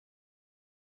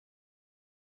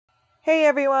Hey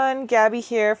everyone, Gabby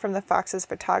here from the Foxes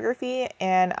Photography,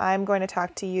 and I'm going to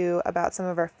talk to you about some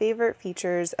of our favorite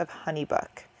features of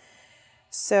Honeybook.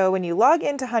 So when you log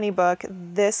into Honeybook,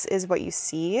 this is what you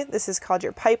see. This is called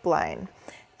your pipeline,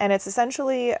 and it's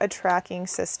essentially a tracking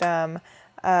system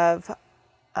of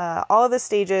all of the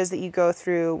stages that you go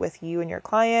through with you and your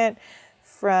client,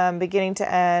 from beginning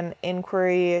to end,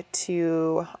 inquiry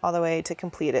to all the way to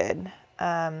completed.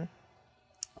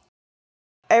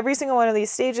 Every single one of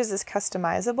these stages is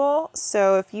customizable.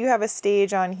 So if you have a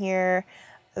stage on here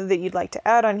that you'd like to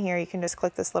add on here, you can just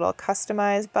click this little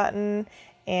customize button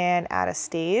and add a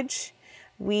stage.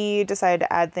 We decided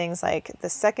to add things like the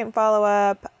second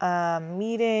follow-up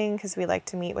meeting, because we like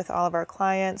to meet with all of our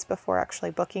clients before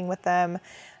actually booking with them.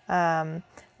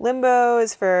 Limbo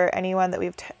is for anyone that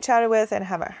we've chatted with and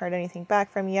haven't heard anything back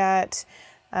from yet.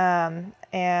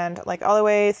 And like all the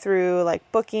way through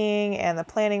like booking and the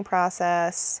planning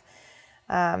process.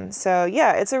 So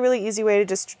yeah, it's a really easy way to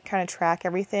just kind of track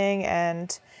everything,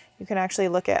 and you can actually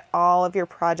look at all of your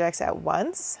projects at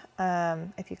once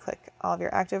if you click all of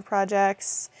your active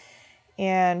projects.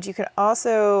 And you can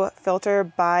also filter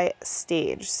by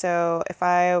stage. So if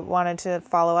I wanted to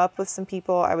follow up with some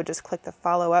people, I would just click the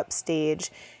follow up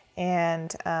stage,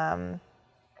 and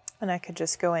I could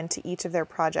just go into each of their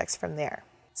projects from there.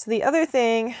 So the other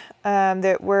thing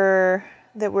that we're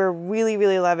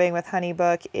really loving with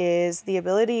Honeybook is the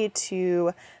ability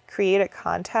to create a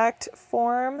contact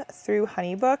form through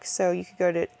Honeybook. So you could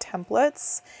go to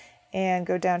templates and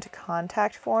go down to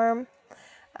contact form,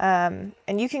 and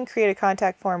you can create a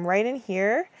contact form right in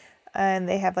here. And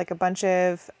they have like a bunch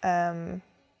of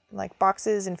like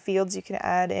boxes and fields you can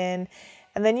add in,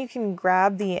 and then you can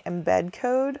grab the embed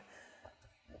code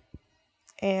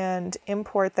and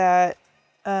import that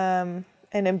and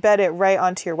embed it right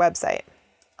onto your website,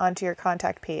 onto your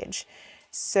contact page.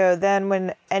 So then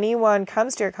when anyone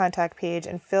comes to your contact page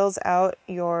and fills out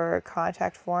your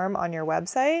contact form on your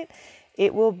website,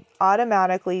 it will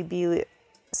automatically be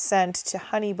sent to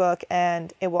Honeybook,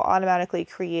 and it will automatically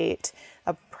create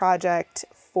a project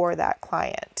for that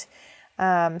client.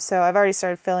 So I've already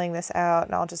started filling this out,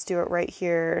 and I'll just do it right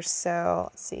here. So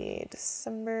let's see,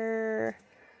 December.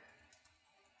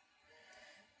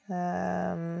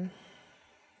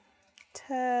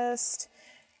 Test,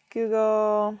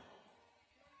 Google.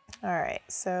 All right,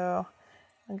 so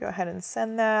I'll go ahead and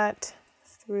send that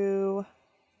through.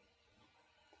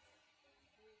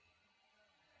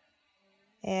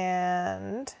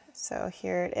 And so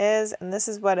here it is, and this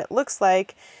is what it looks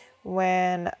like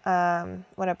when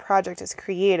a project is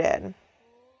created.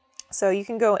 So you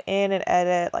can go in and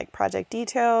edit like project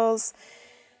details.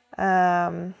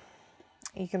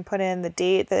 You can put in the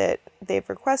date that they've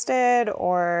requested,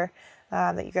 or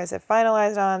that you guys have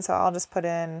finalized on. So I'll just put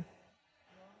in,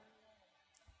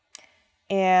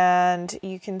 and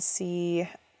you can see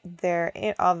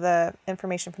all the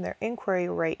information from their inquiry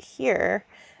right here.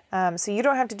 So you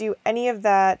don't have to do any of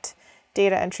that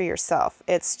data entry yourself.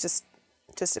 It's just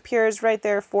appears right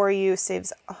there for you,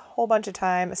 saves a whole bunch of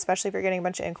time, especially if you're getting a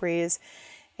bunch of inquiries.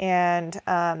 And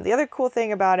the other cool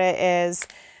thing about it is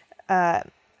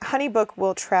Honeybook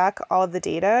will track all of the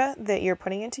data that you're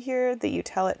putting into here that you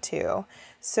tell it to.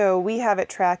 So we have it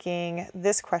tracking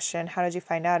this question, how did you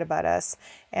find out about us?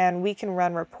 And we can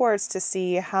run reports to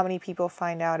see how many people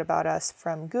find out about us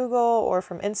from Google or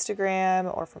from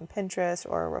Instagram or from Pinterest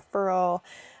or a referral.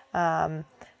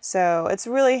 So it's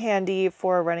really handy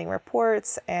for running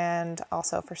reports and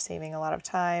also for saving a lot of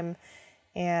time.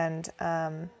 And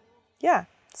yeah,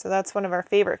 so that's one of our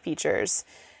favorite features.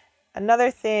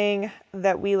 Another thing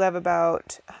that we love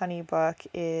about Honeybook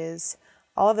is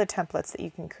all of the templates that you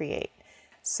can create.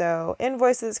 So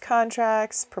invoices,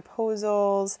 contracts,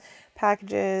 proposals,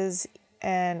 packages,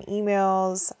 and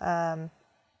emails.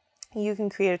 You can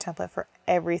create a template for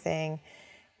everything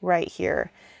right here.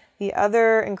 The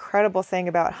other incredible thing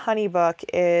about Honeybook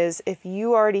is if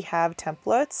you already have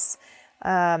templates,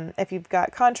 if you've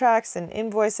got contracts and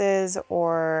invoices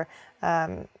or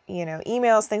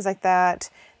emails, things like that,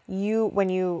 when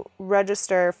you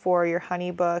register for your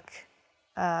Honeybook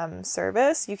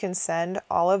service, you can send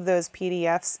all of those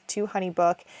PDFs to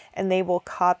Honeybook, and they will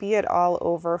copy it all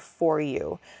over for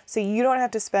you. So you don't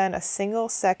have to spend a single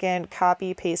second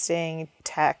copy pasting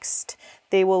text.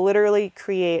 They will literally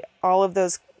create all of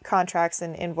those contracts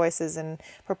and invoices and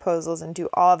proposals and do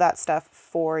all of that stuff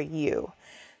for you.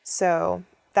 So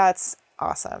that's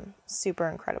awesome. Super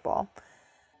incredible.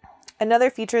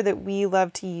 Another feature that we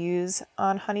love to use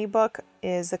on Honeybook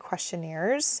is the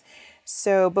questionnaires.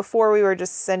 So before we were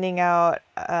just sending out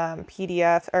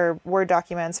PDF or Word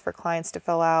documents for clients to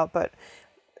fill out, but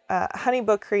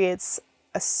Honeybook creates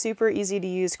a super easy to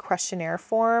use questionnaire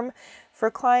form for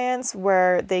clients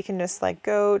where they can just like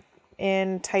go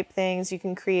in, type things. You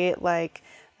can create like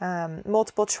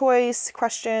multiple choice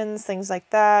questions, things like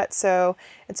that. So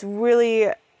it's really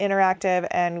interactive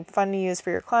and fun to use for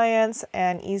your clients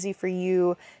and easy for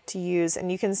you to use.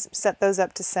 And you can set those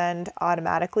up to send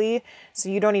automatically. So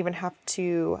you don't even have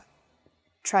to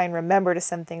try and remember to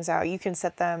send things out. You can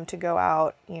set them to go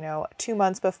out, 2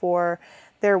 months before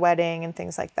their wedding and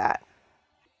things like that.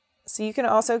 So you can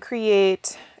also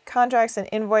create contracts and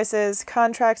invoices.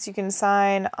 Contracts you can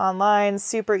sign online,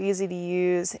 super easy to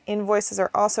use. Invoices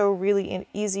are also really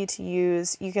easy to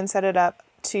use. You can set it up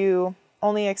to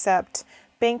only accept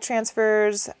bank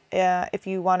transfers if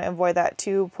you want to avoid that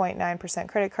 2.9%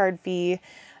 credit card fee.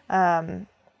 You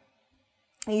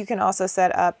can also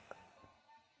set up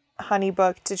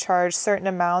Honeybook to charge certain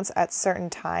amounts at certain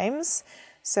times.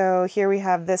 So here we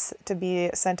have this to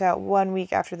be sent out 1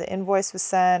 week after the invoice was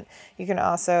sent. You can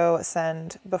also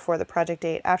send before the project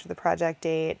date, after the project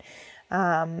date,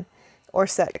 or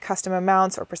set custom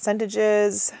amounts or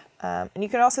percentages. And you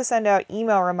can also send out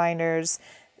email reminders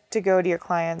to go to your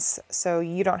clients, so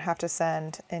you don't have to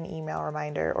send an email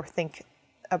reminder or think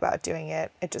about doing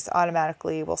it. It just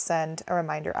automatically will send a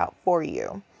reminder out for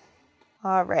you.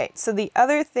 All right, so the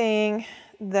other thing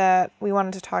that we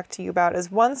wanted to talk to you about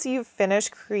is once you've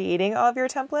finished creating all of your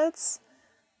templates,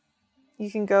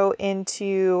 you can go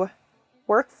into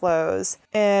workflows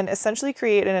and essentially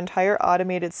create an entire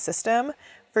automated system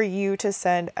for you to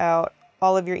send out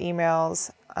all of your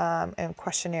emails and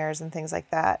questionnaires and things like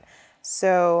that.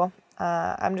 So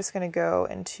I'm just going to go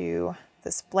into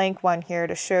this blank one here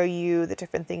to show you the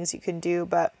different things you can do,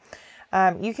 but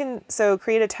you can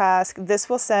create a task. This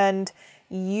will send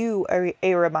you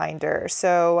a reminder.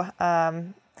 So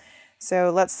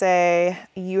let's say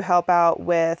you help out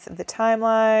with the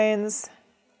timelines.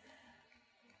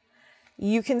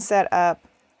 You can set up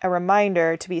a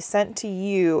reminder to be sent to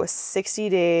you 60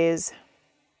 days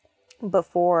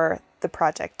before the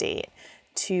project date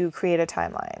to create a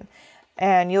timeline.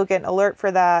 And you'll get an alert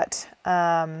for that.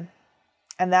 And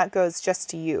that goes just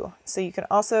to you. So you can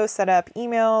also set up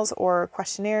emails or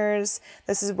questionnaires.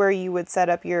 This is where you would set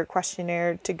up your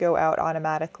questionnaire to go out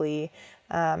automatically.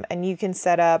 And you can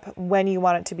set up when you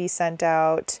want it to be sent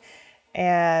out.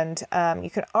 And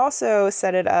you can also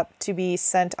set it up to be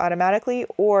sent automatically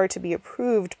or to be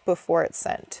approved before it's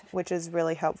sent, which is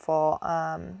really helpful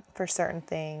for certain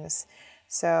things.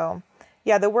 So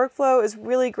yeah, the workflow is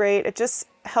really great. It just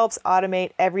helps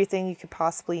automate everything you could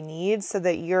possibly need so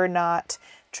that you're not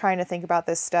trying to think about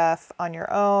this stuff on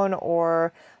your own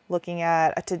or looking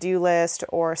at a to-do list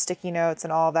or sticky notes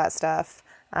and all of that stuff.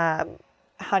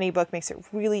 Honeybook makes it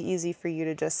really easy for you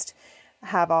to just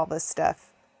have all this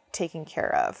stuff taken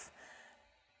care of.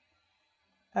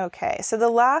 Okay, so the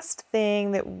last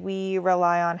thing that we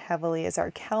rely on heavily is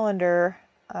our calendar.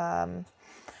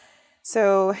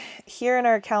 So here in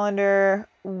our calendar,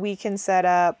 we can set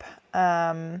up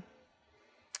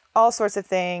all sorts of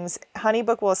things.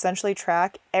 Honeybook will essentially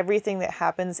track everything that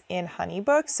happens in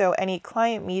Honeybook. So any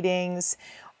client meetings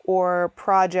or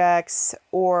projects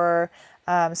or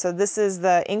so this is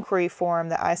the inquiry form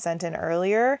that I sent in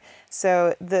earlier.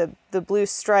 So the blue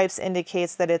stripes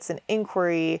indicates that it's an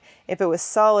inquiry. If it was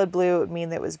solid blue, it would mean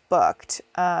that it was booked.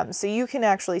 So you can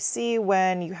actually see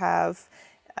when you have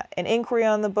an inquiry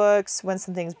on the books, when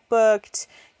something's booked.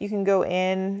 You can go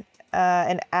in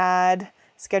and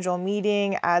schedule a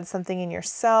meeting, add something in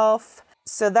yourself.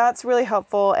 So that's really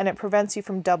helpful, and it prevents you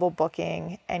from double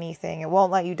booking anything. It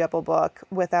won't let you double book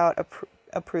without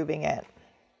approving it.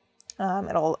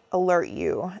 It'll alert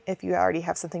you if you already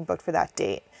have something booked for that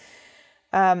date.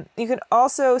 You can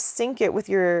also sync it with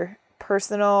your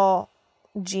personal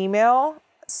Gmail.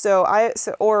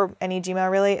 Or any Gmail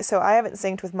really. So I haven't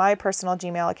synced with my personal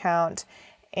Gmail account,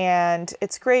 and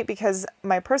it's great because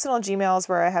my personal Gmail is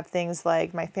where I have things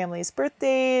like my family's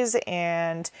birthdays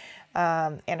and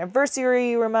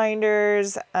anniversary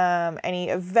reminders, any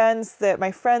events that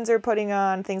my friends are putting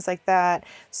on, things like that.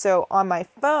 So on my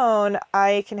phone,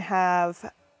 I can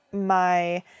have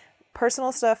my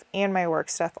personal stuff and my work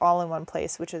stuff all in one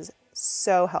place, which is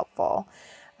so helpful.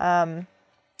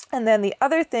 And then the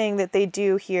other thing that they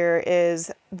do here is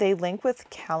they link with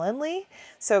Calendly.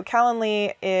 So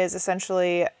Calendly is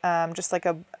essentially just like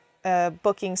a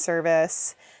booking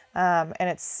service, and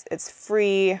it's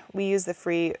free. We use the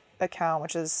free account,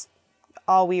 which is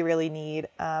all we really need.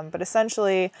 But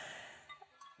essentially,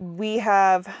 we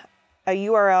have a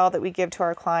URL that we give to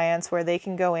our clients where they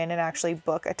can go in and actually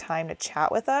book a time to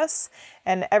chat with us.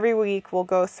 And every week we'll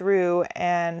go through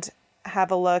and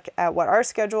have a look at what our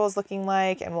schedule is looking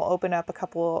like, and we'll open up a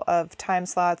couple of time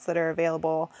slots that are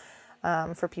available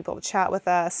for people to chat with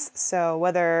us. So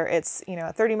whether it's,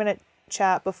 a 30-minute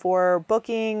chat before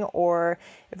booking, or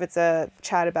if it's a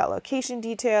chat about location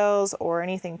details or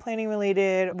anything planning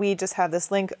related, we just have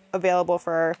this link available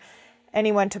for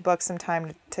anyone to book some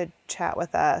time to chat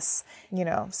with us,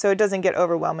 so it doesn't get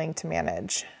overwhelming to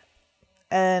manage.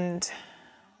 And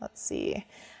let's see,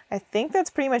 I think that's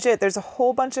pretty much it. There's a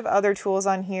whole bunch of other tools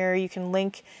on here. You can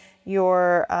link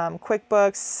your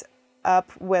QuickBooks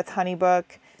up with Honeybook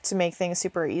to make things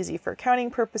super easy for accounting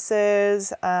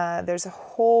purposes. There's a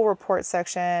whole report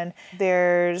section.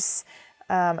 There's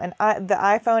the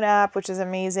iPhone app, which is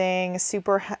amazing,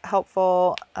 super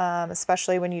helpful,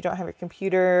 especially when you don't have your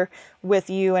computer with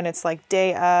you and it's like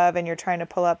day of and you're trying to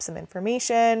pull up some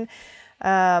information.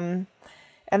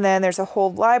 And then there's a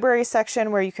whole library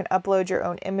section where you can upload your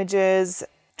own images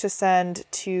to send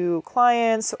to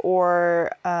clients,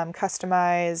 or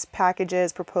customize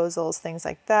packages, proposals, things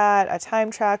like that, a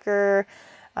time tracker.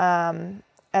 And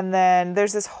then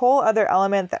there's this whole other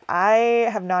element that I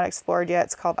have not explored yet.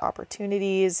 It's called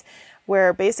opportunities,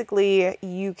 where basically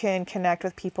you can connect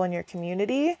with people in your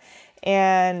community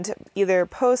and either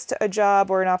post a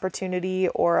job or an opportunity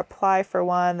or apply for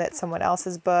one that someone else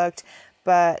has booked.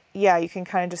 But yeah, you can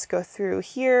kind of just go through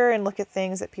here and look at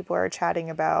things that people are chatting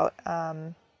about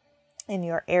in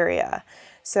your area.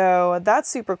 So that's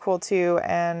super cool too.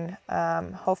 And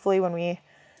hopefully when we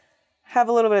have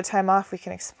a little bit of time off, we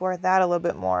can explore that a little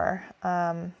bit more.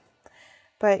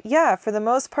 But yeah, for the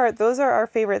most part, those are our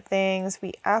favorite things.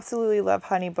 We absolutely love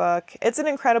Honeybook. It's an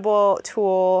incredible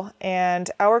tool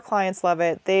and our clients love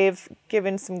it. They've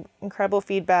given some incredible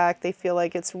feedback. They feel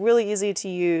like it's really easy to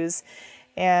use.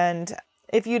 And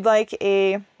if you'd like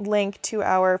a link to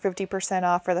our 50%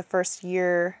 off for the first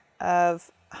year of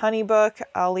Honeybook,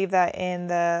 I'll leave that in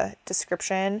the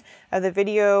description of the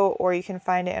video, or you can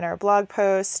find it in our blog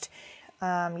post.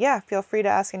 Yeah, feel free to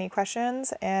ask any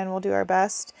questions and we'll do our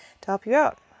best to help you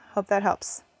out. Hope that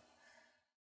helps.